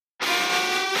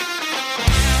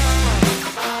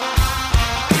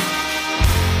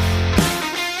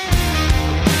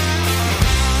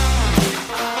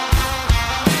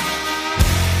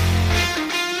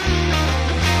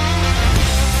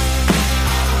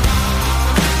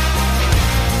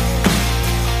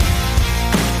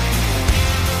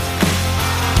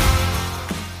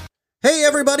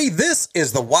everybody. This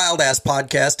is the Wild Ass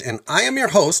Podcast, and I am your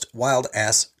host, Wild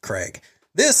Ass Craig.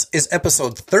 This is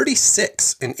episode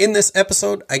 36, and in this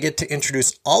episode, I get to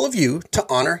introduce all of you to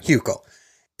Honor Hukill.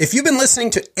 If you've been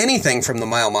listening to anything from the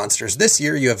Mile Monsters this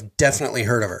year, you have definitely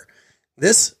heard of her.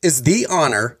 This is the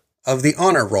honor of the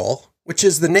honor roll, which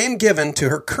is the name given to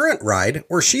her current ride,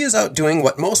 where she is out doing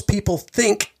what most people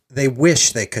think they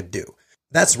wish they could do.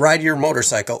 That's ride your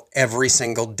motorcycle every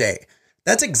single day.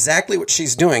 That's exactly what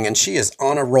she's doing, and she is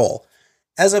on a roll.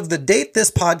 As of the date this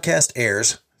podcast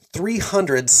airs,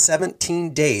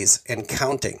 317 days and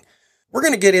counting. We're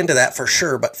going to get into that for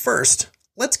sure, but first,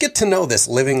 let's get to know this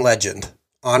living legend.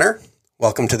 Honor,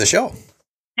 welcome to the show.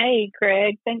 Hey,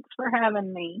 Craig. Thanks for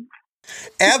having me.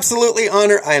 Absolutely,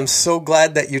 Honor. I am so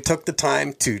glad that you took the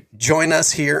time to join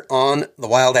us here on the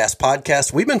Wild Ass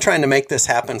Podcast. We've been trying to make this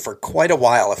happen for quite a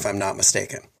while, if I'm not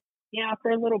mistaken. Yeah, for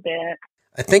a little bit.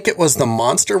 I think it was the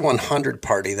Monster 100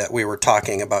 party that we were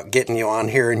talking about getting you on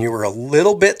here, and you were a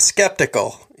little bit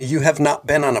skeptical. You have not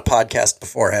been on a podcast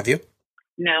before, have you?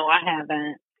 No, I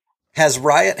haven't. Has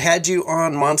Riot had you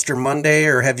on Monster Monday,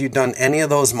 or have you done any of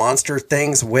those monster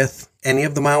things with any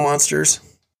of the Mile Monsters?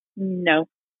 No.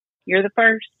 You're the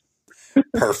first.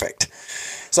 Perfect.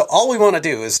 So all we want to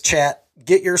do is chat,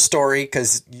 get your story,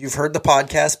 because you've heard the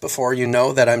podcast before. You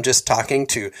know that I'm just talking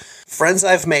to friends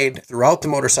I've made throughout the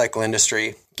motorcycle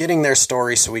industry, getting their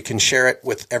story so we can share it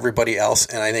with everybody else.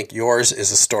 And I think yours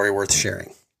is a story worth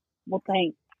sharing. Well,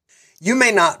 thanks. You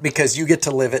may not, because you get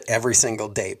to live it every single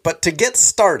day. But to get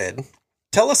started,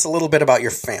 tell us a little bit about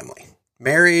your family.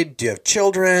 Married? Do you have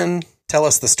children? Tell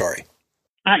us the story.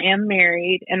 I am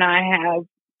married, and I have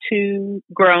 2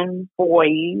 grown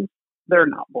boys. They're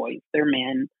not boys, they're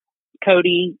men.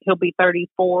 Cody, he'll be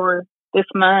 34 this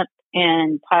month,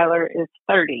 and Tyler is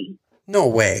 30. No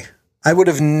way. I would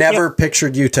have never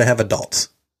pictured you to have adults.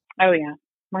 Oh, yeah.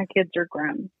 My kids are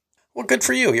grown. Well, good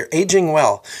for you. You're aging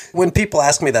well. When people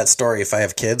ask me that story, if I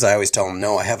have kids, I always tell them,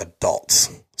 no, I have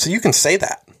adults. So you can say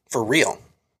that for real.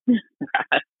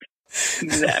 Right.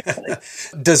 Exactly.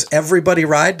 Does everybody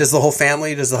ride? Does the whole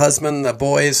family? Does the husband, the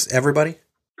boys, everybody?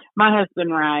 My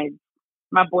husband rides.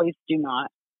 My boys do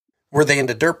not. Were they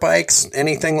into dirt bikes?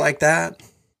 Anything like that?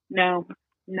 No,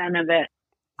 none of it.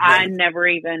 I never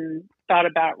even thought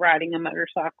about riding a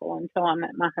motorcycle until I met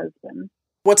my husband.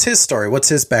 What's his story? What's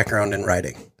his background in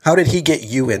riding? How did he get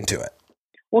you into it?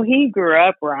 Well, he grew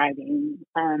up riding,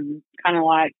 kind of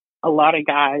like a lot of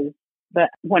guys. But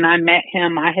when I met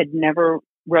him, I had never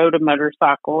rode a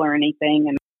motorcycle or anything.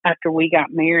 And after we got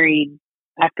married,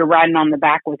 after riding on the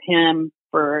back with him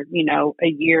for, a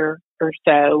year or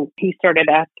so, he started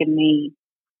asking me,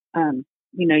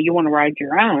 you want to ride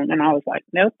your own? And I was like,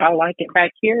 nope, I like it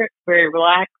back here. It's very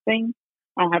relaxing.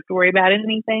 I don't have to worry about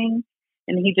anything.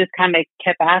 And he just kind of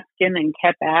kept asking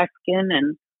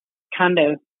and kind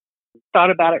of thought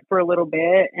about it for a little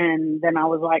bit. And then I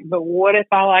was like, but what if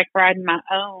I like riding my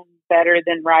own better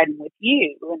than riding with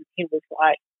you? And he was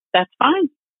like, that's fine.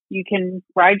 You can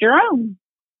ride your own.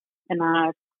 And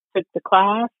I took the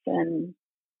class and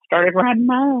started riding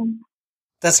my own.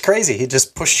 That's crazy. He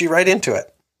just pushed you right into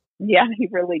it. Yeah, he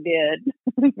really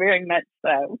did. Very much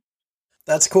so.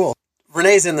 That's cool.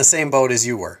 Renee's in the same boat as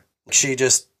you were. She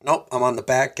just, nope, I'm on the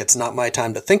back. It's not my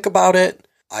time to think about it.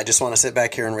 I just want to sit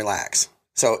back here and relax.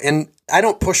 So, and I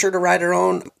don't push her to ride her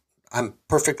own. I'm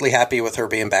perfectly happy with her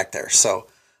being back there. So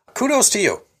kudos to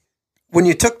you. When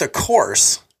you took the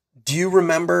course, do you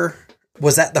remember,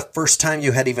 was that the first time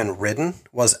you had even ridden,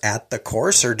 was at the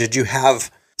course, or did you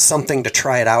have something to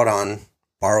try it out on,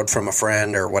 borrowed from a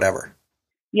friend or whatever?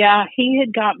 Yeah, he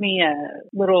had got me a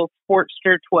little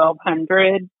Sportster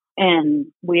 1200, and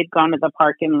we had gone to the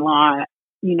parking lot,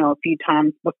 a few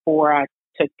times before I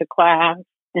took the class.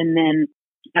 And then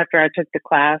after I took the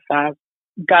class, I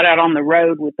got out on the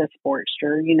road with the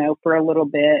Sportster, for a little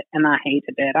bit, and I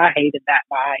hated it. I hated that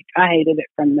bike. I hated it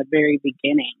from the very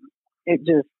beginning. It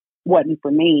just wasn't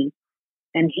for me.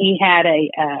 And he had a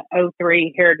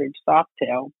 '03 Heritage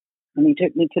Softail, and he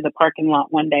took me to the parking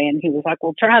lot one day, and he was like,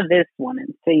 well, try this one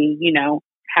and see,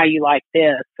 how you like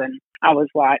this. And I was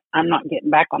like, I'm not getting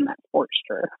back on that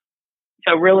Sportster.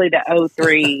 So really the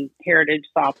 '03 Heritage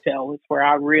Softail was where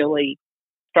I really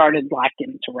started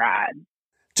liking to ride.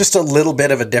 Just a little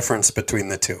bit of a difference between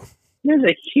the two. There's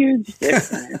a huge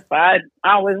difference. I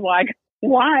was like,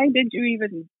 why did you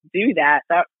even do that?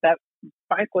 That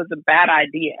bike was a bad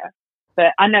idea.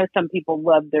 But I know some people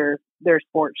love their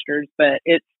Sportsters, but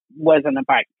it wasn't a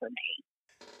bike for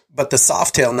me. But the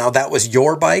Softail, now that was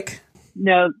your bike?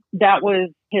 No, that was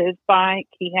his bike.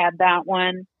 He had that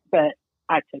one, but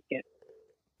I took it.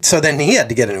 So then he had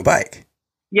to get a new bike.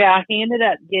 Yeah, he ended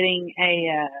up getting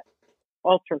a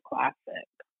Ultra Classic.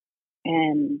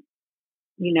 And,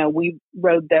 we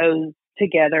rode those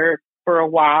together for a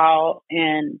while,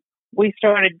 and we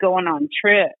started going on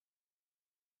trips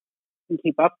and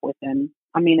keep up with him.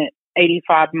 I mean, at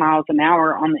 85 miles an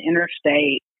hour on the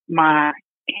interstate, my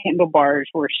handlebars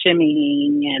were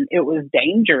shimmying and it was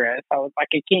dangerous. I was like,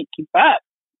 I can't keep up.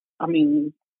 I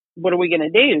mean, what are we going to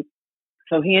do?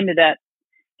 So he ended up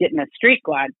getting a street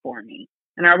glide for me.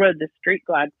 And I rode the street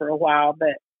glide for a while,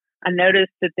 but I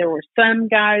noticed that there were some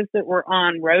guys that were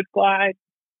on road glide,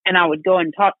 and I would go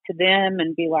and talk to them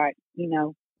and be like,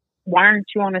 why aren't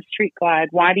you on a street glide?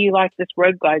 Why do you like this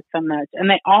road glide so much? And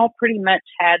they all pretty much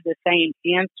had the same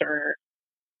answer.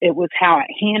 It was how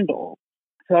it handled.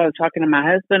 So I was talking to my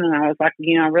husband, and I was like,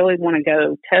 I really want to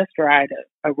go test ride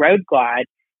a road glide.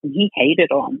 And he hated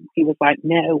them. He was like,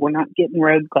 no, we're not getting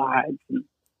road glides and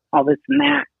all this and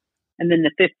that. And then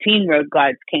the 15 road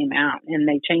glides came out, and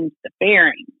they changed the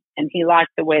fairing, and he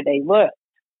liked the way they looked.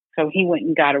 So he went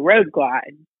and got a road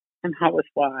glide. And I was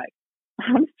like,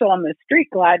 I'm still on the street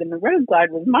glide, and the road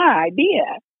glide was my idea.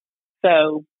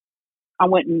 So I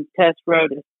went and test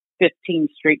rode a 15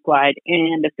 street glide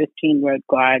and a 15 road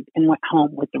glide and went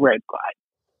home with the road glide.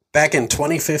 Back in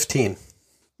 2015?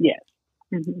 Yes.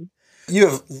 Mm-hmm. You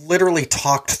have literally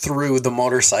talked through the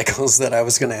motorcycles that I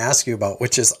was going to ask you about,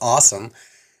 which is awesome.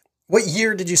 What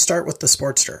year did you start with the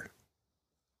Sportster?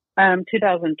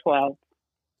 2012.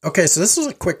 Okay, so this was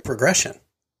a quick progression.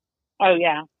 Oh,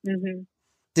 yeah. Mm-hmm.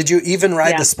 Did you even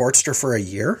ride the Sportster for a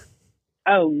year?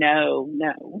 Oh, no.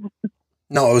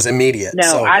 No, it was immediate. No,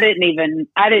 so I didn't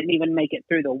even make it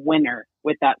through the winter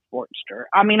with that Sportster.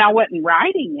 I mean, I wasn't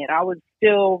riding it. I was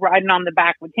still riding on the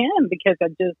back with him because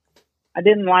I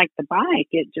didn't like the bike.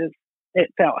 It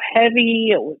felt heavy.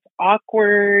 It was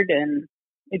awkward, and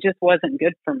it just wasn't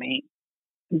good for me.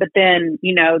 But then,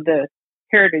 the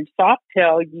Heritage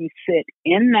Softail, you sit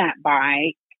in that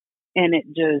bike and it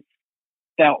just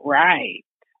felt right.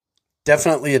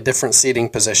 Definitely a different seating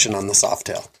position on the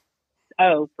Softail.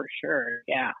 Oh, for sure.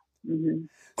 Yeah. Mm-hmm.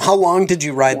 How long did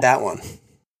you ride that one?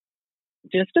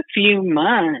 Just a few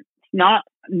months. Not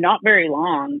very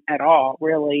long at all,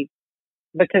 really,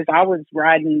 because I was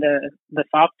riding the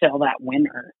Softail that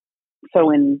winter. So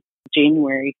in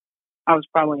January, I was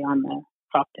probably on the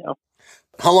Softail.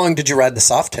 How long did you ride the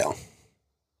Softail?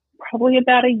 Probably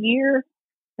about a year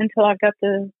until I got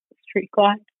the street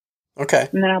glide. Okay.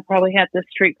 And then I probably had the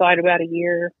street glide about a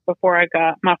year before I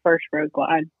got my first road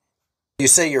glide. You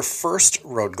say your first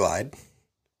road glide.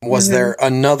 Was there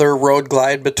another road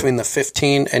glide between the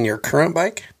 15 and your current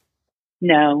bike?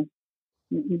 No.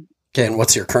 Mm-mm. Okay, and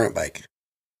what's your current bike?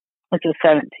 It's a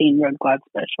 17 road glide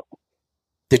special.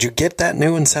 Did you get that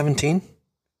new in 17?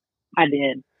 I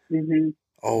did. Mm-hmm.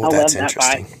 Oh, that's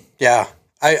interesting. Yeah,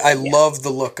 I love the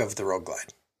look of the road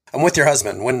glide. I'm with your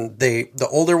husband. When the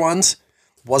older ones,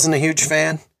 wasn't a huge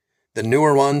fan. The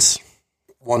newer ones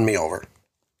won me over.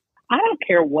 I don't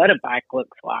care what a bike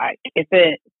looks like. If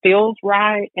it feels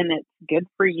right and it's good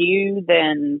for you,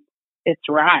 then it's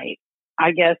right.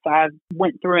 I guess I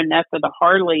went through enough of the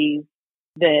Harleys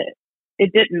that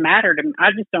it didn't matter to me. I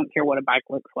just don't care what a bike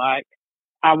looks like.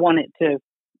 I want it to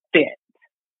fit.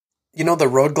 The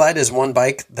Road Glide is one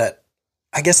bike that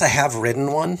I guess I have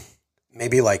ridden one,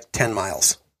 maybe like 10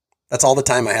 miles. That's all the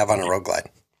time I have on a Road Glide.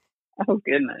 Oh,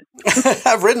 goodness.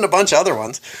 I've ridden a bunch of other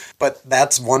ones, but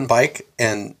that's one bike,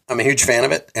 and I'm a huge fan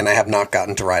of it, and I have not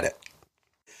gotten to ride it.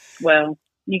 Well,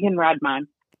 you can ride mine.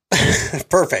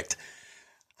 Perfect.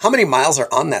 How many miles are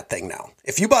on that thing now?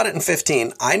 If you bought it in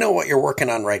 15, I know what you're working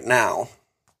on right now.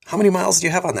 How many miles do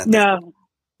you have on that thing?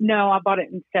 No, I bought it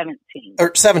in 17.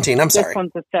 Or 17, I'm sorry. This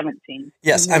one's a 17.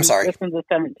 Yes, I'm sorry. This one's a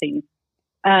 17.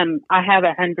 I have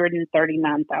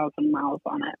 139,000 miles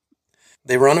on it.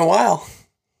 They run a while.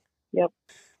 Yep.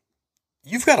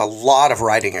 You've got a lot of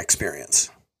riding experience,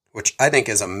 which I think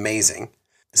is amazing,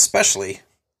 especially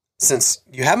since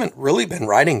you haven't really been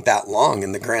riding that long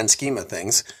in the grand scheme of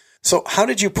things. So how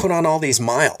did you put on all these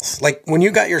miles? Like when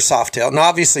you got your Softail, now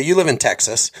obviously you live in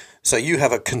Texas, so you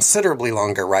have a considerably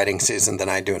longer riding season than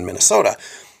I do in Minnesota.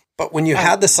 But when you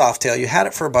had the Softail, you had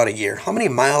it for about a year. How many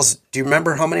miles, do you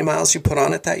remember how many miles you put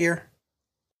on it that year?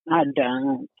 I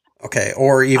don't. Okay,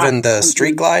 or even the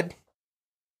Street Glide?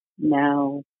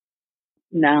 No,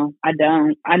 I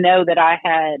don't. I know that I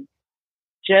had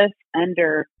just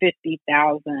under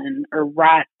 50,000 or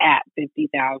right at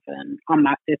 50,000 on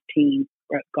my 15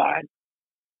 road glide.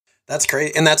 That's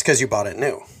great. And that's because you bought it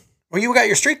new. Well, you got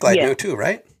your Street Glide new too,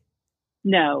 right?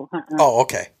 No. Oh,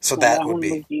 okay. So that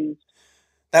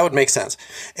would make sense.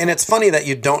 And it's funny that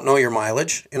you don't know your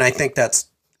mileage. And I think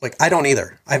that's I don't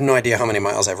either. I have no idea how many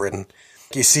miles I've ridden.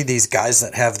 You see these guys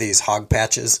that have these hog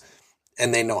patches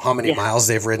and they know how many miles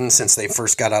they've ridden since they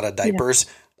first got out of diapers.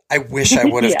 I wish I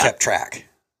would have kept track.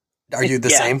 Are you the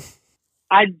same?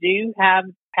 I do have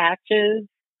patches,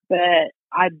 but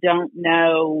I don't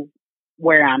know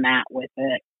where I'm at with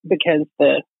it because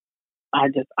I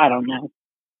don't know.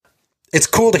 It's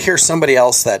cool to hear somebody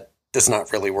else that does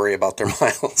not really worry about their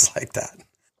miles like that.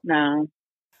 No,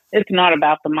 it's not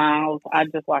about the miles. I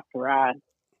just like to ride.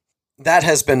 That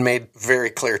has been made very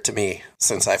clear to me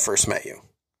since I first met you,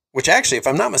 which actually, if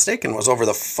I'm not mistaken, was over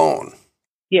the phone.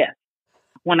 Yes.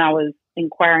 When I was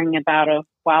inquiring about a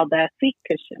wild ass seat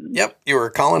cushion. Yep. You were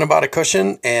calling about a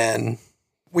cushion, and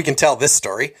we can tell this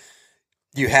story.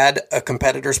 You had a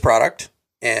competitor's product,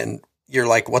 and you're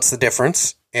like, what's the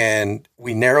difference? And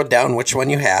we narrowed down which one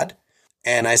you had.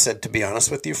 And I said, to be honest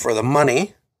with you, for the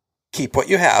money, keep what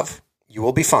you have. You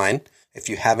will be fine. If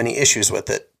you have any issues with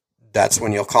it, that's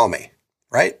when you'll call me.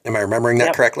 Right? Am I remembering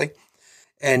that correctly?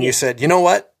 And you said, you know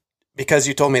what? Because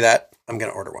you told me that, I'm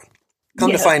going to order one.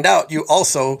 Come to find out, you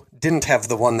also didn't have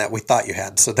the one that we thought you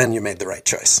had. So then you made the right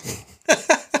choice.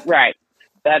 Right.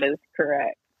 That is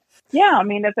correct. Yeah. I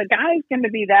mean, if a guy is going to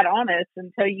be that honest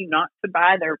and tell you not to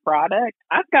buy their product,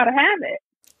 I've got to have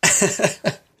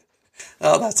it.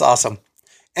 Oh, that's awesome.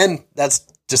 And that's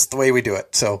just the way we do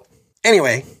it. So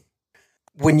anyway,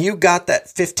 when you got that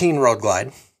 15 Road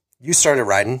Glide, you started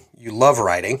riding. You love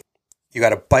riding. You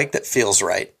got a bike that feels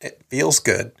right. It feels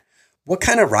good. What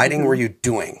kind of riding were you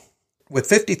doing? With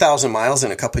 50,000 miles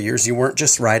in a couple of years, you weren't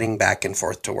just riding back and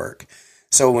forth to work.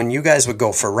 So when you guys would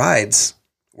go for rides,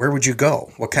 where would you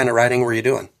go? What kind of riding were you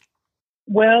doing?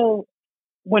 Well,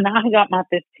 when I got my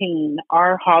 15,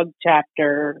 our hog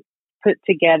chapter put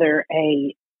together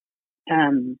I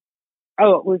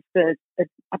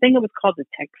think it was called the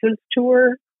Texas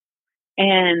tour.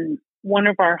 And one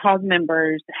of our hog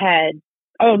members it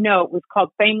was called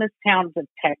Famous Towns of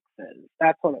Texas.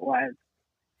 That's what it was.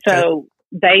 So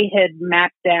they had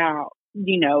mapped out,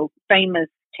 famous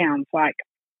towns like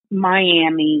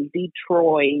Miami,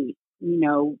 Detroit,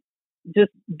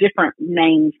 just different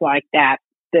names like that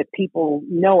people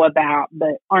know about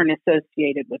but aren't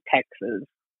associated with Texas.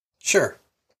 Sure.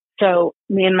 So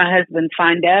me and my husband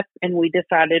signed up and we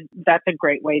decided that's a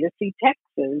great way to see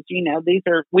Texas.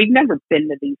 We've never been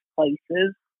to these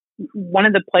places. One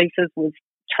of the places was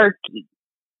Turkey.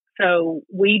 So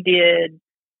we did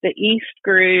the East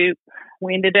group.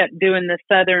 We ended up doing the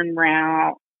Southern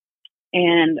route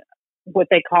and what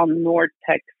they call North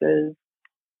Texas.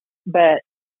 But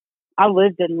I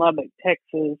lived in Lubbock,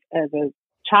 Texas as a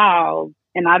child,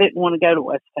 and I didn't want to go to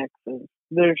West Texas.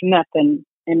 There's nothing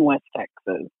in West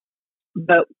Texas.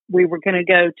 But we were going to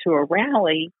go to a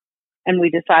rally, and we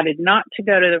decided not to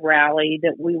go to the rally,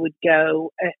 that we would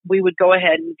go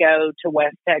ahead and go to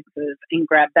West Texas and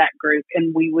grab that group,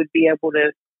 and we would be able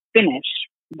to finish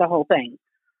the whole thing.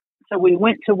 So we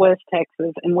went to West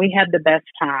Texas, and we had the best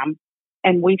time,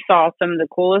 and we saw some of the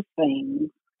coolest things,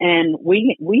 and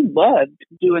we loved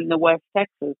doing the West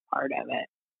Texas part of it.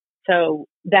 So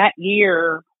that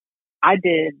year, I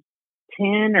did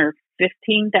 10 or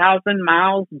 15,000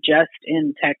 miles just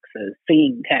in Texas,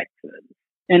 seeing Texas.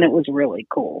 And it was really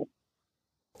cool.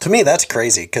 To me, that's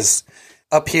crazy because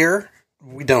up here,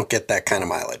 we don't get that kind of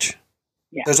mileage.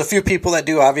 Yeah. There's a few people that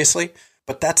do, obviously,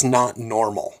 but that's not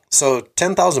normal. So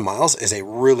 10,000 miles is a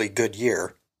really good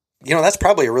year. That's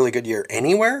probably a really good year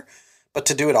anywhere, but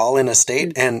to do it all in a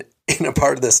state and in a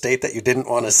part of the state that you didn't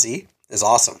want to see is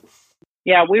awesome.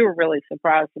 Yeah, we were really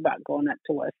surprised about going up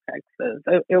to West Texas.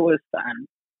 It was fun.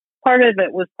 Part of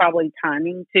it was probably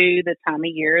timing too, the time of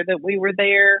year that we were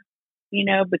there,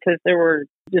 because there were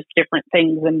just different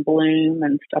things in bloom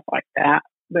and stuff like that.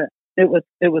 But it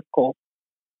was cool.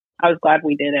 I was glad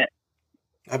we did it.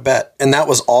 I bet. And that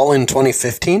was all in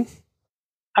 2015?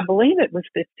 I believe it was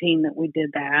 15 that we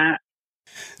did that.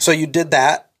 So you did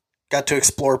that, got to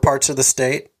explore parts of the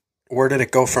state. Where did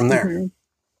it go from there? Mm-hmm.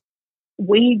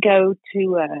 We go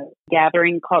to a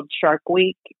gathering called Shark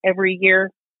Week every year,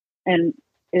 and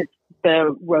it's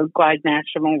the Road Glide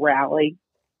National Rally.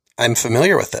 I'm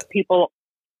familiar with it.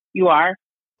 You are?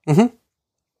 Mm-hmm.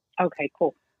 Okay,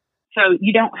 cool. So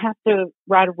you don't have to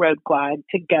ride a Road Glide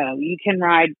to go. You can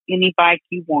ride any bike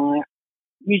you want.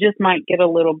 You just might get a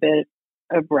little bit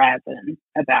of razzing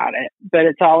about it, but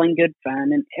it's all in good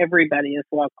fun and everybody is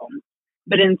welcome.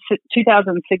 But in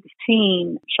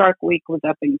 2016, Shark Week was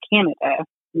up in Canada,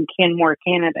 in Canmore,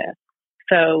 Canada.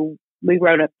 So we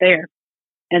rode up there.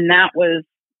 And that was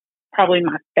probably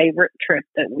my favorite trip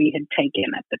that we had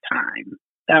taken at the time.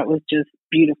 That was just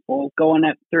beautiful going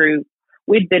up through.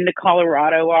 We'd been to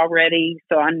Colorado already,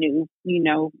 so I knew,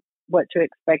 what to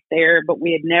expect there, but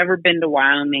we had never been to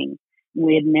Wyoming.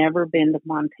 We had never been to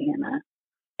Montana.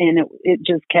 And it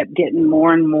just kept getting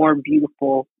more and more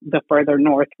beautiful the further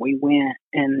north we went.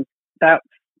 And that's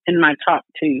in my top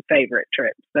 2 favorite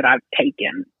trips that I've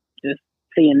taken, just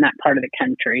seeing that part of the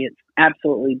country. It's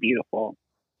absolutely beautiful.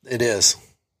 It is.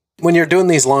 When you're doing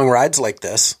these long rides like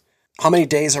this, how many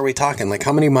days are we talking? Like,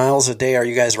 how many miles a day are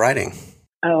you guys riding?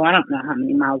 Oh, I don't know how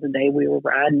many miles a day we were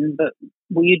riding, but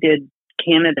we did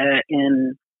Canada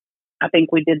I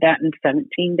think we did that in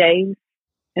 17 days.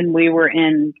 And we were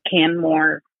in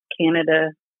Canmore, Canada,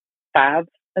 5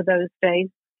 of those days.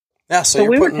 Yeah, so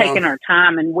we were taking our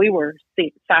time, and we were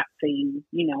sightseeing,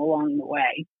 along the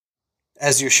way.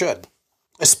 As you should,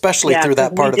 especially through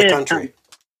that part of the country.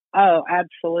 Oh,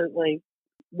 absolutely.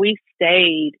 We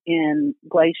stayed in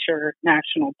Glacier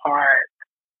National Park.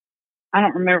 I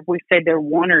don't remember if we stayed there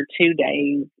 1 or 2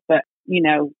 days, but,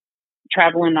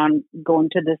 going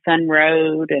to the Sun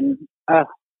Road, and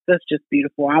that's just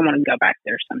beautiful. I want to go back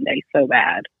there someday so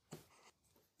bad.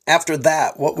 After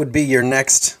that, what would be your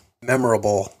next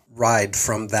memorable ride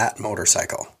from that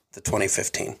motorcycle, the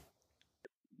 2015?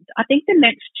 I think the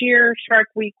next year, Shark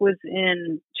Week was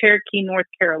in Cherokee, North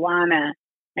Carolina,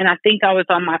 and I think I was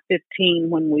on my 15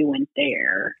 when we went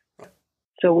there.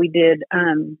 So we did,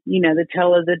 the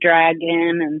Tail of the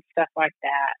Dragon and stuff like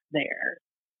that there.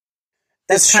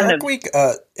 Is Shark Week,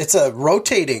 it's a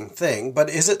rotating thing, but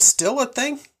is it still a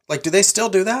thing? Like, do they still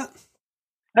do that?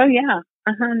 Oh, yeah.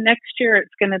 Next year,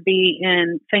 it's going to be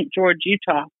in St. George,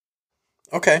 Utah.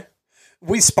 Okay.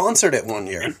 We sponsored it one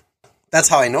year. That's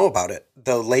how I know about it.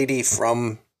 The lady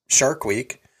from Shark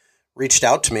Week reached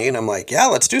out to me, and I'm like, yeah,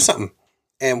 let's do something.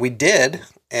 And we did,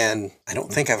 and I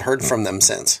don't think I've heard from them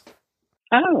since.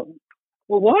 Oh,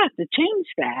 well, we'll have to change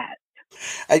that.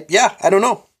 I don't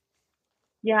know.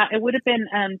 Yeah, it would have been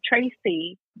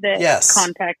Tracy that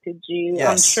contacted you, yes.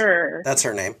 I'm sure. That's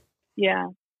her name. Yeah.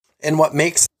 And what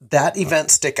makes that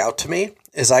event stick out to me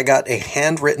is I got a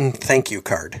handwritten thank you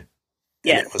card.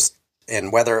 Yes.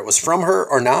 And whether it was from her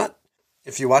or not,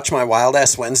 if you watch my Wild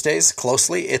Ass Wednesdays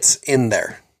closely, it's in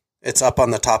there. It's up on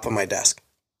the top of my desk.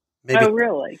 Maybe, oh,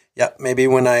 really? Yeah, maybe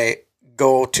when I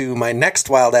go to my next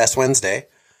Wild Ass Wednesday,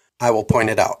 I will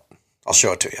point it out. I'll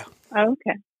show it to you.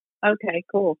 Okay. Okay,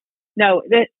 cool. No,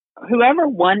 whoever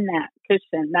won that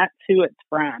cushion, that's who it's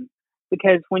from.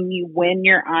 Because when you win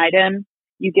your item,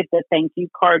 you get the thank you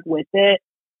card with it,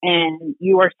 and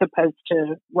you are supposed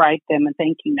to write them a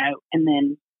thank you note and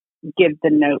then give the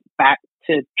note back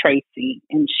to Tracy,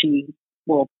 and she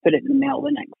will put it in the mail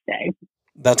the next day.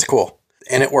 That's cool.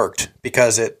 And it worked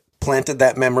because it planted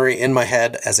that memory in my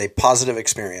head as a positive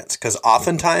experience. Because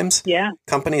oftentimes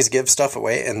companies give stuff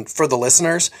away. And for the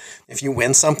listeners, if you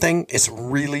win something, it's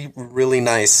really, really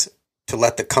nice to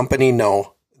let the company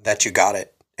know that you got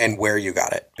it and where you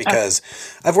got it. Because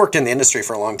I've worked in the industry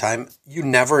for a long time. You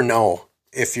never know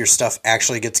if your stuff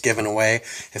actually gets given away,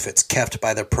 if it's kept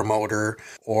by the promoter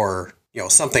or,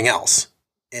 something else,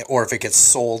 or if it gets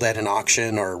sold at an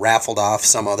auction or raffled off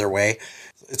some other way.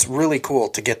 It's really cool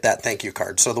to get that thank you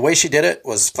card. So the way she did it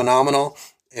was phenomenal.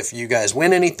 If you guys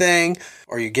win anything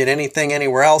or you get anything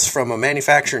anywhere else from a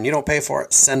manufacturer and you don't pay for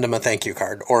it, send them a thank you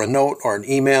card or a note or an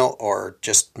email, or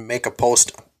just make a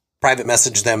post, private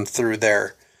message them through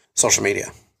their social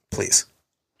media, please.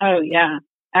 Oh, yeah,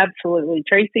 absolutely.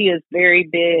 Tracy is very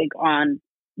big on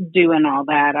doing all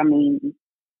that. I mean,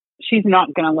 she's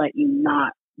not going to let you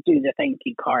not do the thank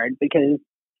you card because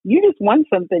you just won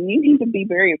something. You need to be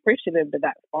very appreciative to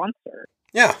that sponsor.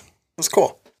 Yeah, it was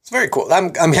cool. It's very cool.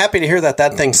 I'm happy to hear that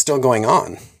thing's still going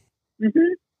on.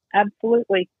 Mm-hmm.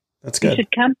 Absolutely. That's good. You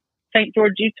should come, St.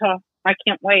 George, Utah. I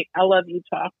can't wait. I love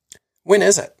Utah. When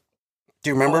is it? Do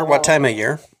you remember what time of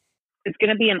year? It's going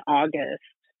to be in August.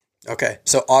 Okay,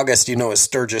 so August, is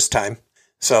Sturgis time.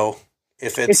 So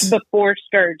if it's before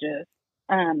Sturgis.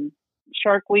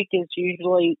 Shark Week is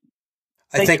usually.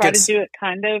 They try to do it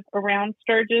kind of around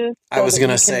Sturgis. I was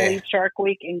going to say. Leave Shark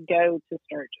Week and go to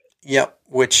Sturgis. Yep,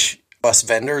 which us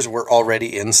vendors were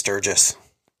already in Sturgis.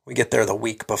 We get there the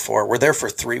week before. We're there for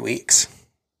 3 weeks.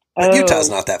 But Utah's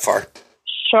not that far.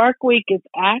 Shark Week is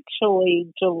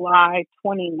actually July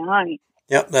 29th.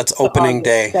 Yep, that's opening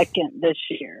day. 2nd this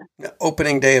year. The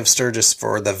opening day of Sturgis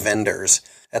for the vendors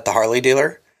at the Harley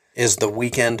dealer is the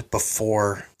weekend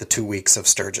before the 2 weeks of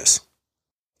Sturgis.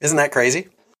 Isn't that crazy?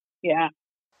 Yeah.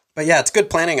 But yeah, it's good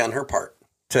planning on her part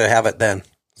to have it then.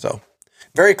 So,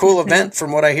 very cool event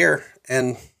from what I hear.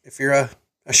 And if you're a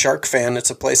shark fan, it's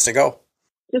a place to go.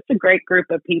 Just a great group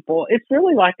of people. It's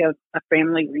really like a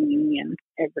family reunion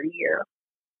every year.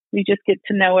 You just get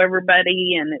to know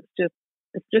everybody, and it's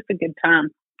just a good time.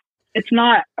 It's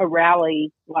not a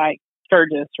rally like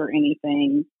Sturgis or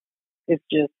anything. It's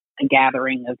just a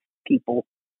gathering of people,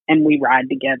 and we ride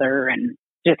together and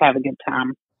just have a good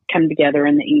time. Come together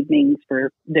in the evenings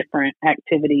for different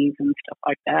activities and stuff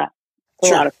like that.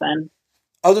 It's a lot of fun.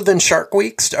 Other than Shark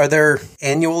Weeks, are there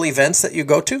annual events that you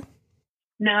go to?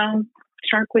 No,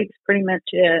 Shark Week's pretty much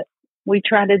it. We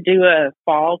try to do a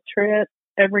fall trip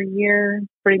every year,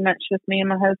 pretty much with me and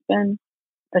my husband,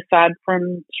 aside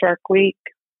from Shark Week.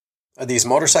 Are these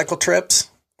motorcycle trips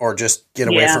or just get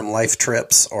away from life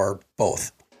trips or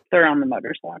both? They're on the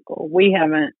motorcycle. We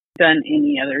haven't done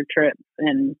any other trips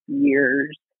in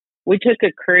years. We took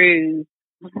a cruise,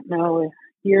 I don't know, a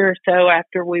year or so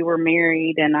after we were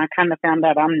married, and I kind of found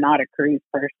out I'm not a cruise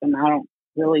person. I don't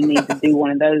really need to do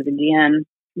one of those again.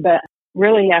 But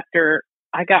really after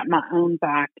I got my own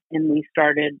bike and we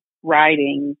started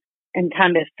riding and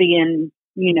kind of seeing,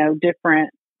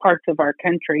 different parts of our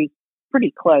country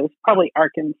pretty close, probably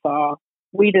Arkansas,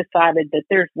 we decided that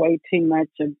there's way too much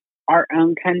of our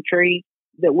own country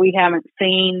that we haven't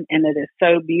seen, and it is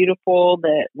so beautiful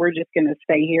that we're just going to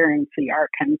stay here and see our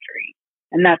country.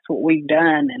 And that's what we've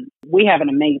done. And we have an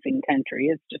amazing country.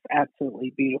 It's just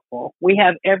absolutely beautiful. We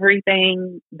have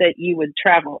everything that you would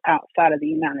travel outside of the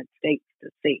United States to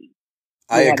see.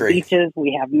 I agree. We have beaches,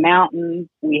 we have mountains,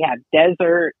 we have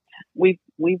desert.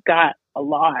 We've got a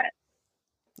lot.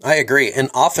 I agree. And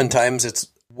oftentimes it's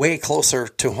way closer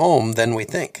to home than we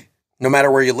think, no matter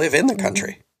where you live in the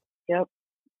country. Yep.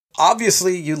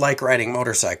 Obviously, you like riding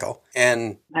motorcycle,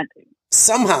 and I do.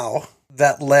 Somehow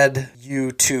that led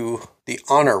you to the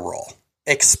honor roll.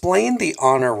 Explain the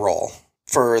honor roll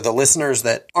for the listeners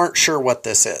that aren't sure what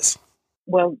this is.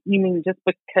 Well, you mean just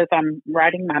because I'm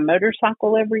riding my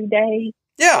motorcycle every day?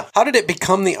 Yeah. How did it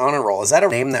become the honor roll? Is that a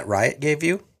name that Riot gave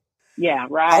you? Yeah,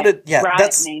 Riot. Riot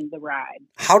that's named the ride.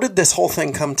 How did this whole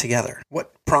thing come together?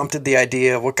 What prompted the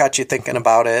idea? What got you thinking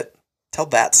about it? Tell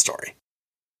that story.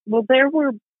 Well, there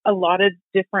were a lot of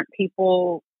different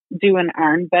people doing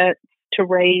iron bets to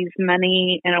raise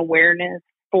money and awareness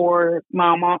for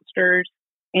mile monsters.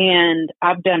 And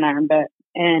I've done iron bet,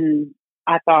 and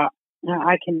I thought,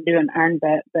 I can do an iron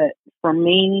bet, but for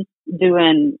me,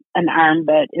 doing an iron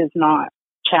bet is not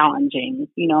challenging.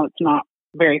 It's not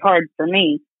very hard for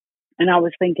me. And I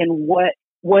was thinking,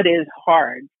 what is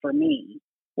hard for me?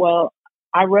 Well,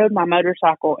 I rode my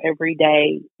motorcycle every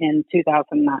day in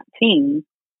 2019,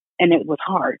 and it was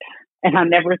hard. And I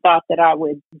never thought that I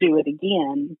would do it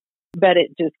again, but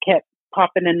it just kept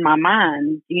popping in my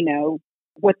mind,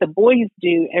 what the boys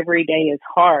do every day is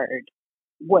hard.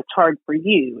 What's hard for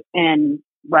you? And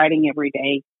riding every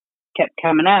day kept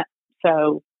coming up.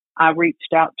 So I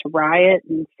reached out to Riot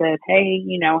and said, hey,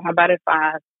 how about if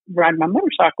I ride my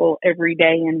motorcycle every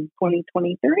day in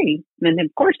 2023? And then,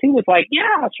 of course, he was like,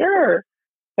 yeah, sure.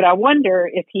 But I wonder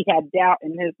if he had doubt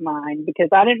in his mind because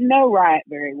I didn't know Riot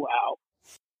very well.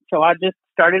 So I just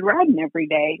started riding every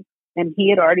day. And he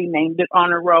had already named it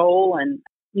Honor Roll and,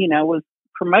 was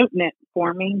promoting it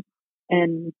for me.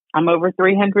 And I'm over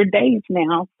 300 days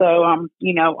now. So I'm,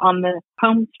 on the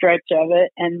home stretch of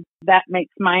it. And that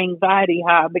makes my anxiety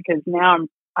high because now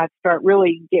I start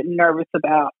really getting nervous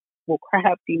about, well,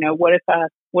 crap, what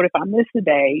if I miss a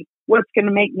day? What's going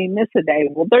to make me miss a day?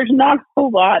 Well, there's not a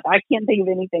whole lot. I can't think of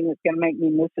anything that's going to make me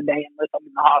miss a day unless I'm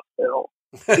in the hospital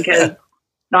because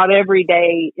not every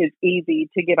day is easy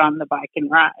to get on the bike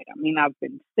and ride. I mean, I've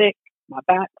been sick, my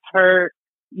back's hurt,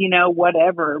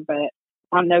 whatever. But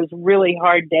on those really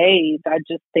hard days, I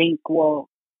just think, well,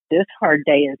 this hard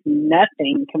day is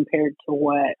nothing compared to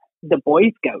what the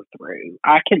boys go through.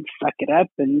 I can suck it up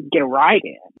and get a ride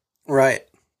in. Right.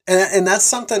 And that's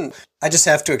something I just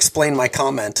have to explain my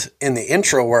comment in the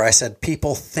intro where I said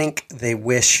people think they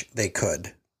wish they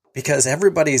could because I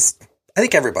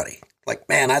think everybody like,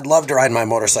 man, I'd love to ride my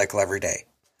motorcycle every day.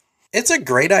 It's a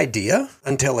great idea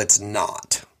until it's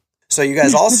not. So you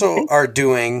guys also are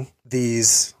doing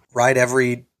these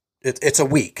it's a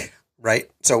week, right?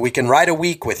 So we can ride a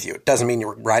week with you. It doesn't mean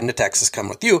you're riding to Texas, come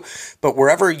with you, but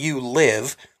wherever you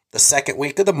live, the second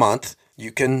week of the month,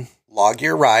 you can log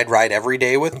your ride every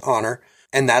day with Honor,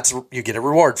 and you get a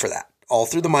reward for that. All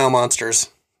through the Mile Monsters,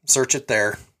 search it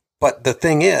there. But the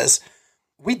thing is,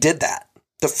 we did that.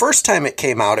 The first time it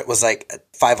came out, it was like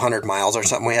 500 miles or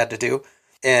something we had to do.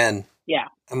 And yeah,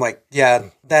 I'm like, yeah,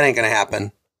 that ain't going to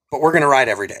happen, but we're going to ride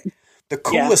every day. The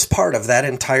coolest part of that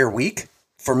entire week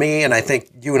for me, and I think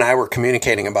you and I were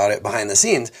communicating about it behind the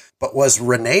scenes, but was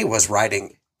Renee was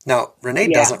riding. Now, Renee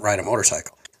doesn't ride a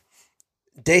motorcycle.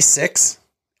 Day 6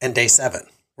 and day 7,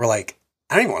 we're like,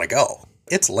 I don't even want to go.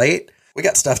 It's late. We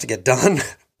got stuff to get done,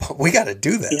 but we got to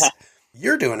do this. Yeah.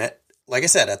 You're doing it. Like I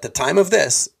said, at the time of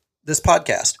this, this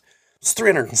podcast. It's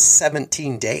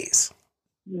 317 days.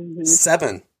 Mm-hmm.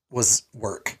 7 was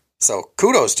work. So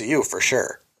kudos to you for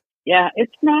sure. Yeah,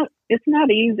 it's not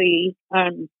easy.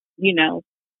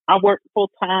 I work full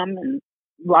time and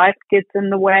life gets in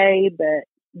the way, but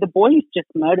the boys just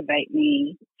motivate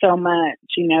me so much,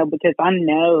 because I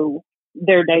know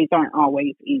their days aren't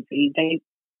always easy.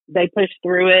 They push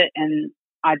through it, and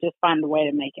I just find a way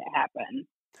to make it happen.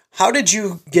 How did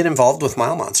you get involved with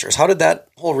Mile Monsters? How did that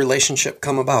whole relationship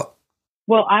come about?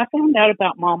 Well, I found out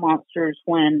about Mile Monsters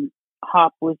when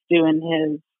Hop was doing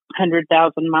his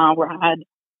 100,000-mile ride,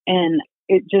 and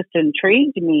it just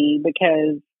intrigued me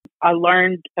because I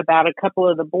learned about a couple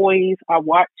of the boys. I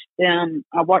watched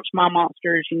Mile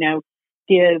Monsters,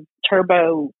 give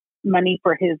Turbo money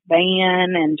for his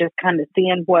van, and just kind of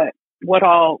seeing what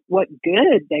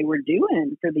good they were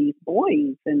doing for these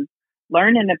boys, and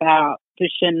learning about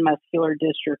Duchenne muscular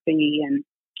dystrophy and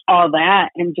all that,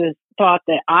 and just thought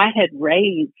that I had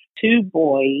raised 2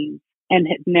 boys and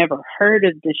had never heard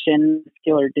of Duchenne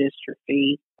muscular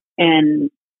dystrophy, and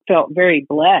felt very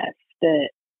blessed that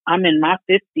I'm in my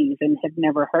 50s and had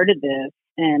never heard of this,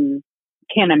 and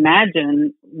can't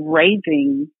imagine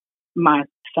raising my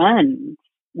son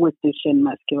with Duchenne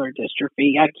muscular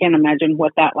dystrophy. I can't imagine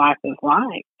what that life is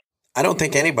like. I don't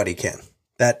think anybody can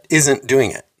that isn't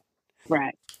doing it.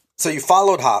 Right. So you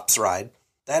followed Hop's ride.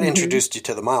 That introduced you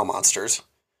to the Mile Monsters.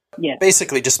 Yes.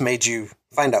 Basically just made you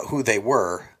find out who they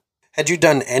were. Had you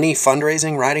done any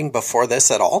fundraising riding before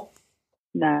this at all?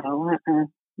 No,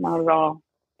 not at all.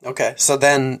 Okay. So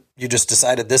then you just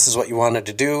decided this is what you wanted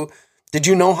to do. Did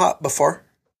you know Hop before?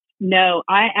 No,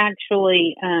 I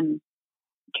actually,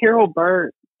 Carol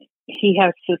Burt, he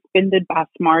has suspended by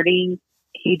Smarty.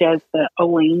 He does the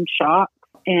Olean shocks,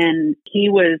 and he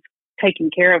was taking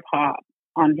care of Hop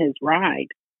on his ride.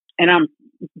 And I'm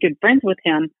good friends with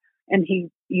him. And he,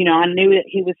 I knew that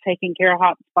he was taking care of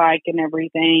Hop's bike and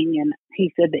everything. And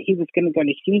he said that he was going to go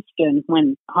to Houston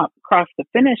when Hop crossed the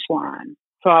finish line.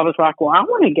 So I was like, well, I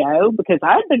want to go because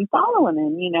I've been following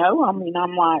him,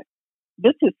 I'm like,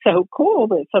 this is so cool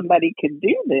that somebody could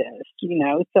do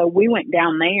this, So we went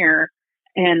down there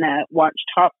and watched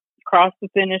Hop cross the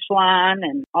finish line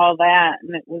and all that.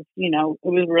 And it was, it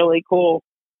was really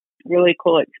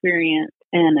cool experience.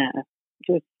 And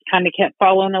just kind of kept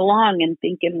following along and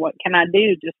thinking, what can I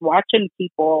do? Just watching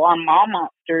people on Mile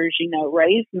Monsters,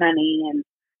 raise money and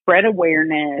spread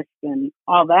awareness and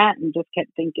all that. And just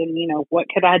kept thinking, what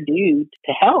could I do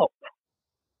to help?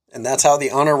 And that's how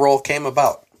the honor roll came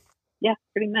about. Yeah,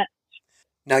 pretty much.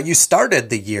 Now, you started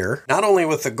the year not only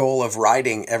with the goal of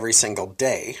riding every single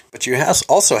day, but you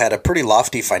also had a pretty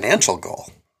lofty financial goal.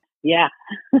 Yeah.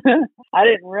 I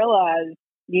didn't realize,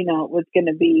 it was going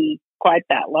to be quite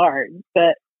that large.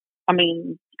 But,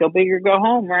 go big or go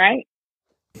home, right?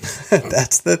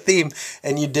 That's the theme.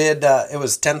 And you did, it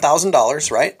was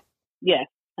 $10,000, right? Yes.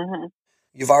 Uh-huh.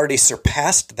 You've already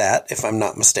surpassed that, if I'm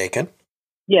not mistaken.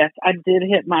 Yes, I did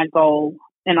hit my goal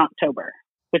in October,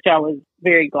 which I was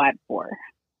very glad for.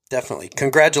 Definitely.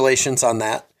 Congratulations on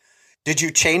that. Did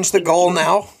you change the goal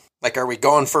now? Like, are we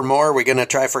going for more? Are we going to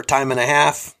try for time and a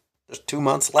half? There's 2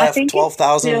 months left,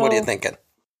 12,000. What are you thinking?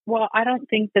 Well, I don't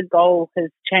think the goal has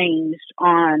changed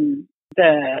on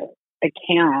the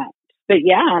account. But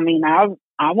yeah,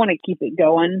 I want to keep it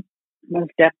going,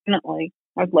 most definitely.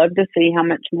 I'd love to see how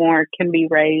much more can be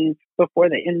raised before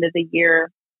the end of the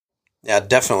year. Yeah,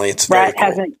 definitely. It's very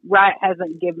cool. Right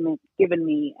hasn't given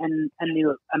me a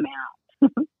new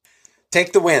amount.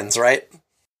 Take the wins, right?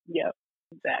 Yep,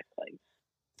 exactly.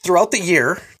 Throughout the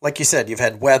year, like you said, you've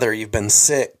had weather, you've been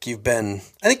sick, I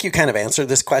think you kind of answered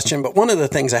this question, but one of the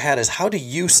things I had is how do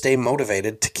you stay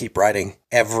motivated to keep riding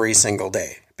every single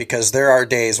day? Because there are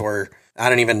days where, I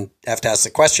don't even have to ask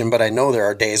the question, but I know there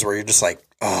are days where you're just like,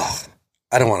 oh,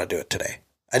 I don't want to do it today.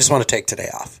 I just want to take today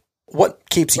off. What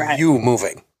keeps you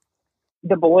moving?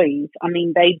 The boys,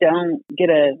 they don't get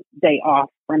a day off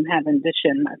from having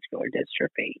Duchenne muscular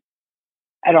dystrophy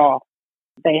at all.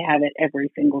 They have it every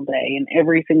single day, and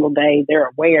every single day they're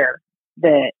aware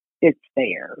that it's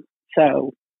there.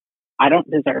 So I don't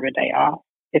deserve a day off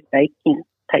if they can't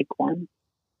take one.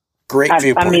 Great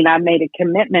viewpoint. I made a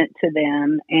commitment to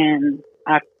them, and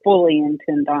I fully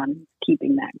intend on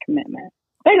keeping that commitment.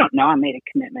 They don't know I made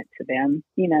a commitment to them,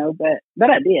 but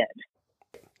I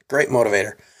did. Great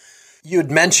motivator. You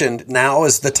had mentioned now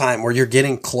is the time where you're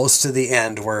getting close to the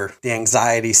end, where the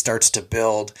anxiety starts to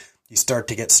build. You start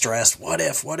to get stressed. What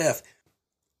if?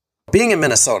 Being in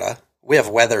Minnesota, we have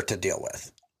weather to deal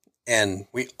with. And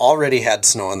we already had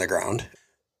snow on the ground.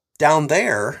 Down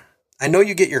there, I know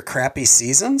you get your crappy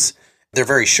seasons. They're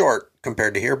very short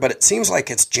compared to here, but it seems like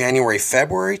it's January,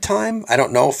 February time. I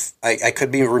don't know if I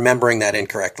could be remembering that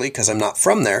incorrectly because I'm not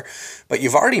from there, but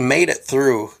you've already made it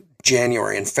through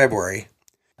January and February.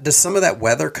 Does some of that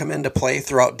weather come into play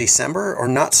throughout December or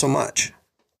not so much?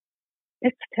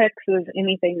 It's Texas.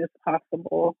 Anything is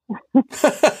possible.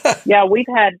 Yeah, we've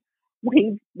had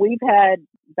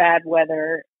bad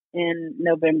weather in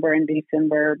November and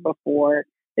December before.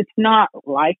 It's not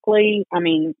likely. I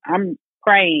mean, I'm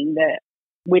praying that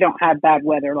we don't have bad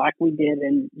weather like we did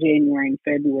in January and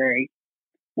February.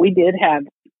 We did have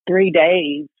 3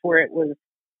 days where it was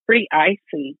pretty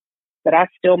icy, but I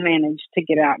still managed to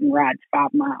get out and ride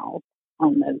 5 miles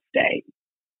on those days.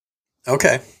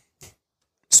 Okay.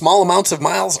 Small amounts of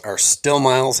miles are still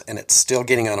miles, and it's still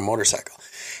getting on a motorcycle.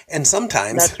 And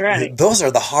sometimes That's right. Those are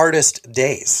the hardest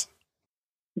days.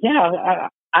 Yeah,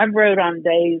 I rode on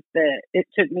days that it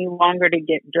took me longer to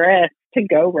get dressed to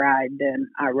go ride than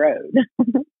I rode.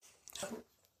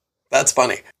 That's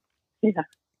funny. Yeah.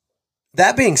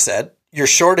 That being said, your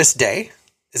shortest day,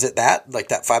 is it that, like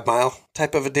that 5 mile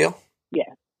type of a deal?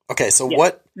 Yeah. Okay, so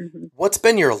Yeah. what's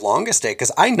been your longest day?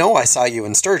 Because I know I saw you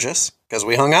in Sturgis because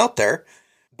we hung out there.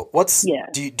 But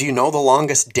do you know the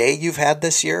longest day you've had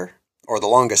this year or the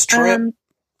longest trip?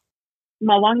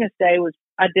 My longest day was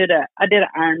I did an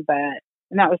iron butt,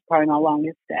 and that was probably my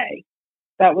longest day.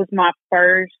 That was my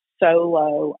first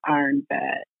solo iron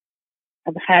butt.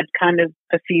 I've had kind of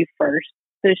a few firsts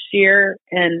this year,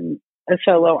 and a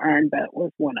solo iron butt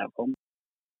was one of them.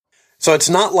 So it's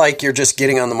not like you're just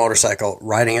getting on the motorcycle,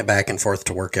 riding it back and forth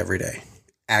to work every day.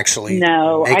 Actually,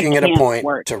 making it a point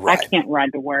to ride. I can't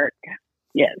ride to work.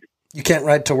 Yes. You can't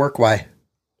ride to work? Why?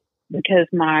 Because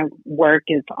my work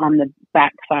is on the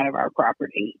back side of our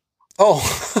property. Oh,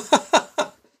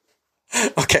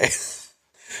 okay.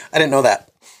 I didn't know that.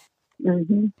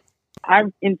 Mm-hmm. I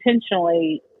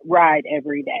intentionally ride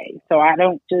every day. So I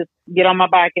don't just get on my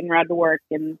bike and ride to work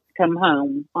and come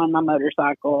home on my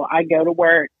motorcycle. I go to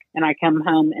work and I come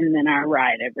home and then I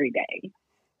ride every day.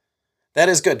 That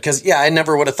is good because, I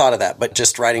never would have thought of that. But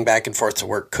just riding back and forth to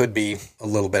work could be a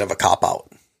little bit of a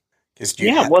cop-out. You just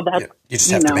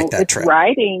have to make that trip.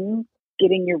 Riding,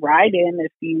 getting your ride in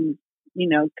if you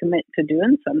commit to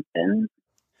doing something.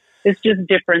 It's just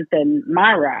different than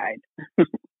my ride.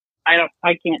 I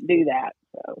can't do that.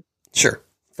 So Sure.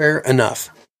 Fair enough.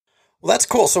 Well, that's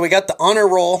cool. So we got the honor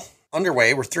roll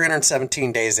underway. We're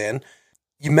 317 days in.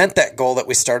 You met that goal that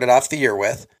we started off the year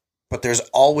with. But there's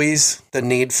always the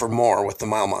need for more with the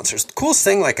Mile Monsters. The coolest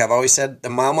thing, like I've always said, the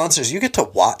Mile Monsters, you get to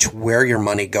watch where your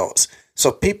money goes. So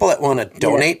people that want to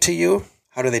donate to you,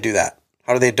 how do they do that?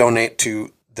 How do they donate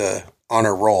to the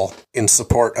honor roll in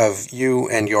support of you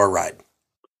and your ride?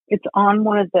 It's on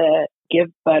one of the Give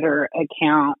Butter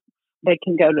accounts. They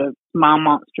can go to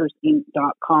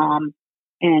milemonstersinc.com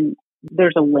and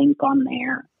there's a link on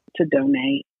there to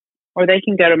donate. Or they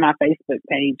can go to my Facebook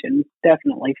page and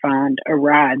definitely find a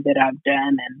ride that I've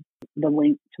done, and the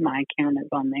link to my account is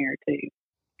on there too.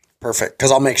 Perfect,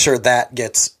 because I'll make sure that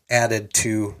gets added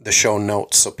to the show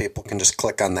notes so people can just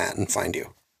click on that and find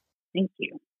you. Thank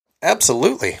you.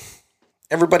 Absolutely.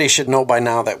 Everybody should know by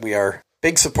now that we are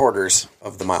big supporters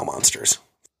of the Mile Monsters.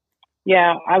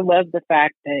 Yeah, I love the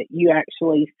fact that you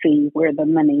actually see where the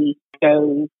money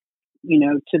goes,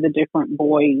 to the different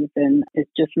boys, and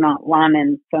it's just not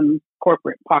lining some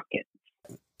corporate pockets.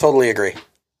 Totally agree.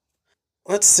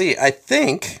 Let's see. I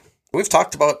think we've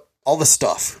talked about all the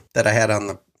stuff that I had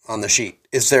on the sheet.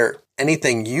 Is there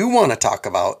anything you want to talk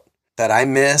about that I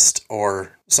missed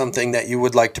or something that you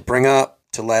would like to bring up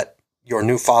to let your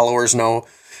new followers know?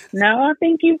 No, I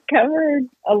think you've covered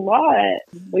a lot.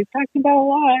 We've talked about a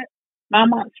lot. My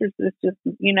Monsters is just,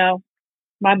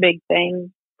 my big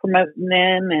thing, promoting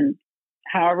them and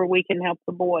however we can help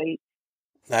the boys.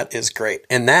 That is great.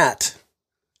 And that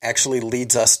actually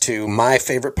leads us to my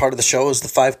favorite part of the show is the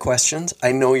 5 questions.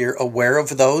 I know you're aware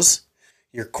of those.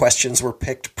 Your questions were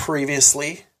picked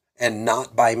previously and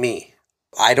not by me.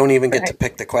 I don't even get to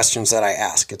pick the questions that I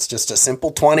ask. It's just a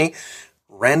simple 20,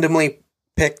 randomly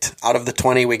picked out of the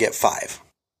 20, we get 5.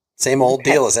 Same old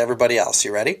deal as everybody else.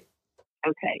 You ready?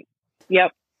 Okay.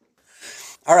 Yep.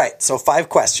 All right. So 5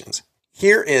 questions.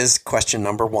 Here is question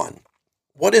number 1.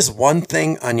 What is one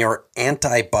thing on your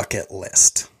anti-bucket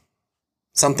list?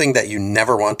 Something that you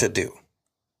never want to do.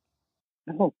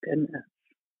 Oh, goodness.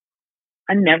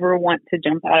 I never want to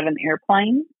jump out of an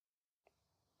airplane.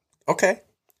 Okay.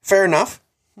 Fair enough.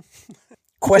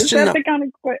 Question. Is that the kind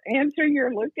of answer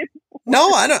you're looking for?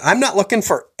 No, I'm not looking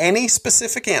for any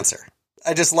specific answer.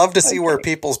 I just love to see where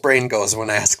people's brain goes when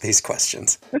I ask these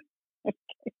questions.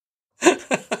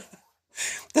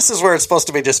 This is where it's supposed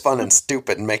to be just fun and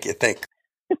stupid and make you think.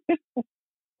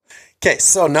 Okay,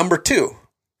 so number 2.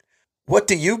 What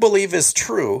do you believe is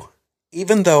true,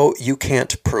 even though you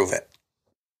can't prove it?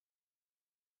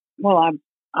 Well,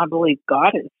 I believe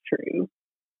God is true.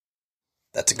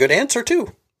 That's a good answer,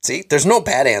 too. See, there's no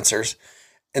bad answers,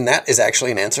 and that is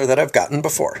actually an answer that I've gotten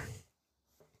before.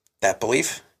 That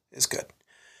belief is good.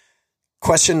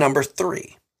 Question number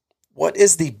 3. What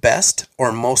is the best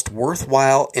or most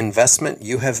worthwhile investment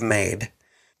you have made?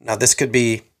 Now, this could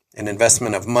be an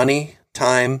investment of money,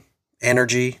 time,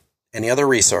 energy, any other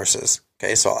resources.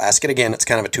 Okay, so I'll ask it again. It's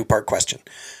kind of a 2-part question.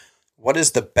 What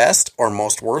is the best or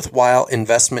most worthwhile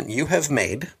investment you have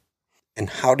made, and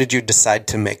how did you decide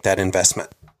to make that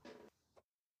investment?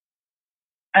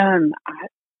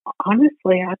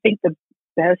 Honestly, I think the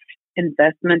best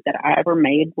investment that I ever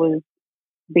made was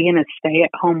being a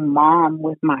stay-at-home mom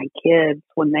with my kids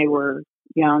when they were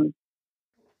young.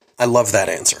 I love that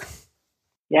answer.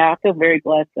 Yeah, I feel very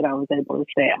blessed that I was able to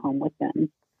stay at home with them.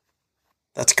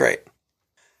 That's great.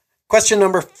 Question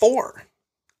number 4.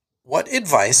 What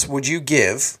advice would you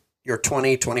give your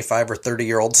 20, 25, or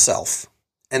 30-year-old self?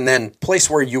 And then place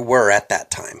where you were at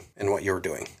that time and what you were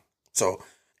doing. So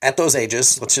at those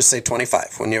ages, let's just say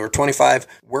 25. When you were 25,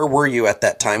 where were you at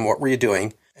that time? What were you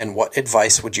doing? And what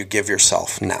advice would you give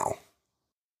yourself now?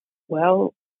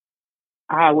 Well,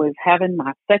 I was having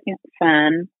my second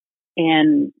son,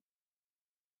 and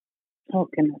oh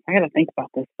goodness, I got to think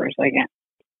about this for a second.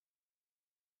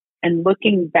 And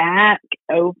looking back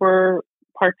over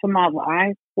parts of my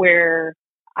life where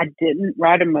I didn't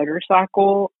ride a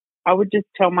motorcycle, I would just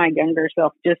tell my younger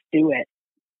self, just do it.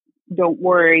 Don't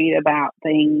worry about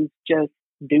things, just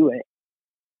do it.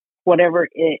 Whatever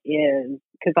it is.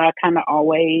 Because I kind of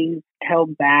always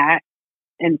held back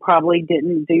and probably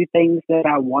didn't do things that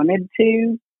I wanted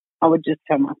to. I would just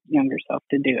tell my younger self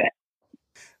to do it.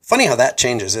 Funny how that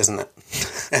changes, isn't it?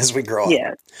 As we grow up.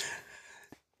 Yes.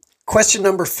 Question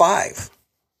number 5.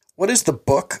 What is the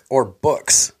book or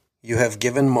books you have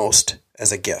given most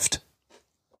as a gift?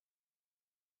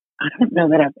 I don't know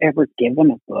that I've ever given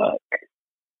a book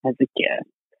as a gift.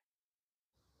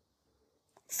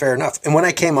 Fair enough. And when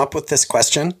I came up with this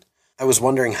question, I was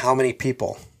wondering how many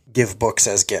people give books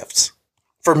as gifts.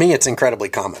 For me, it's incredibly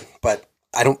common, but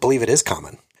I don't believe it is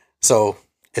common. So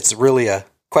it's really a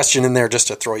question in there just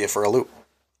to throw you for a loop.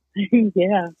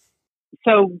 Yeah.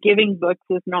 So giving books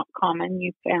is not common,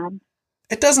 you found?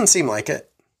 It doesn't seem like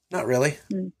it. Not really.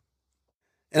 And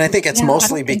I think it's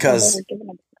mostly because,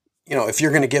 if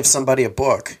you're going to give somebody a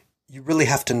book, you really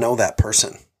have to know that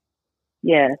person.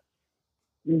 Yes.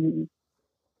 Mm-hmm.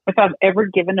 If I've ever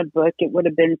given a book, it would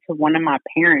have been to one of my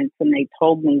parents, and they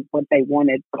told me what they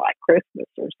wanted for like Christmas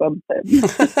or something.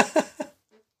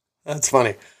 That's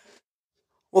funny.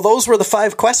 Well, those were the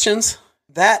 5 questions.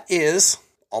 That is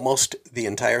almost the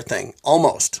entire thing.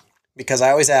 Almost. Because I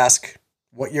always ask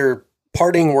what your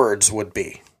parting words would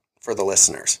be for the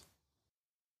listeners.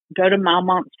 Go to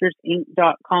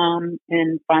mymonstersinc.com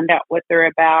and find out what they're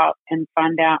about and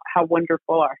find out how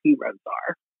wonderful our heroes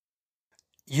are.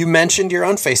 You mentioned you're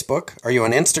on Facebook. Are you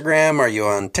on Instagram? Are you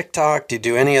on TikTok? Do you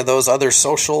do any of those other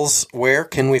socials? Where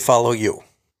can we follow you?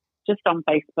 Just on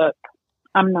Facebook.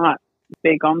 I'm not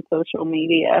big on social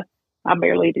media. I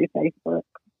barely do Facebook.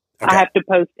 Okay. I have to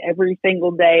post every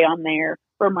single day on there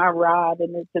for my ride,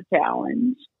 and it's a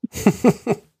challenge.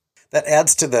 That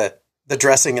adds to the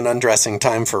dressing and undressing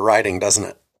time for riding, doesn't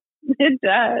it? It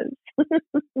does.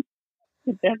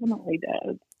 It definitely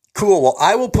does. Cool. Well,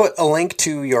 I will put a link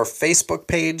to your Facebook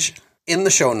page in the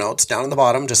show notes down at the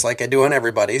bottom, just like I do on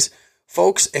everybody's.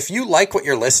 Folks, if you like what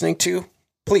you're listening to,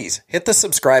 please hit the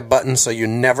subscribe button so you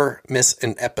never miss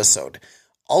an episode.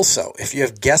 Also, if you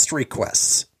have guest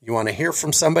requests, you want to hear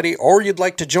from somebody, or you'd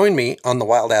like to join me on the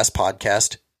Wild Ass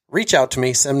Podcast, reach out to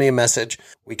me, send me a message.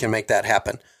 We can make that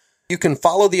happen. You can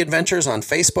follow the adventures on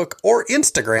Facebook or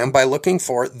Instagram by looking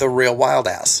for The Real Wild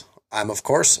Ass. I'm, of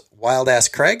course, Wild Ass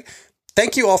Craig.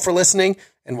 Thank you all for listening,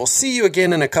 and we'll see you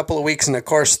again in a couple of weeks. And, of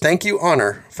course, thank you,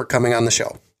 Honor, for coming on the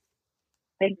show.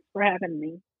 Thanks for having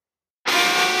me.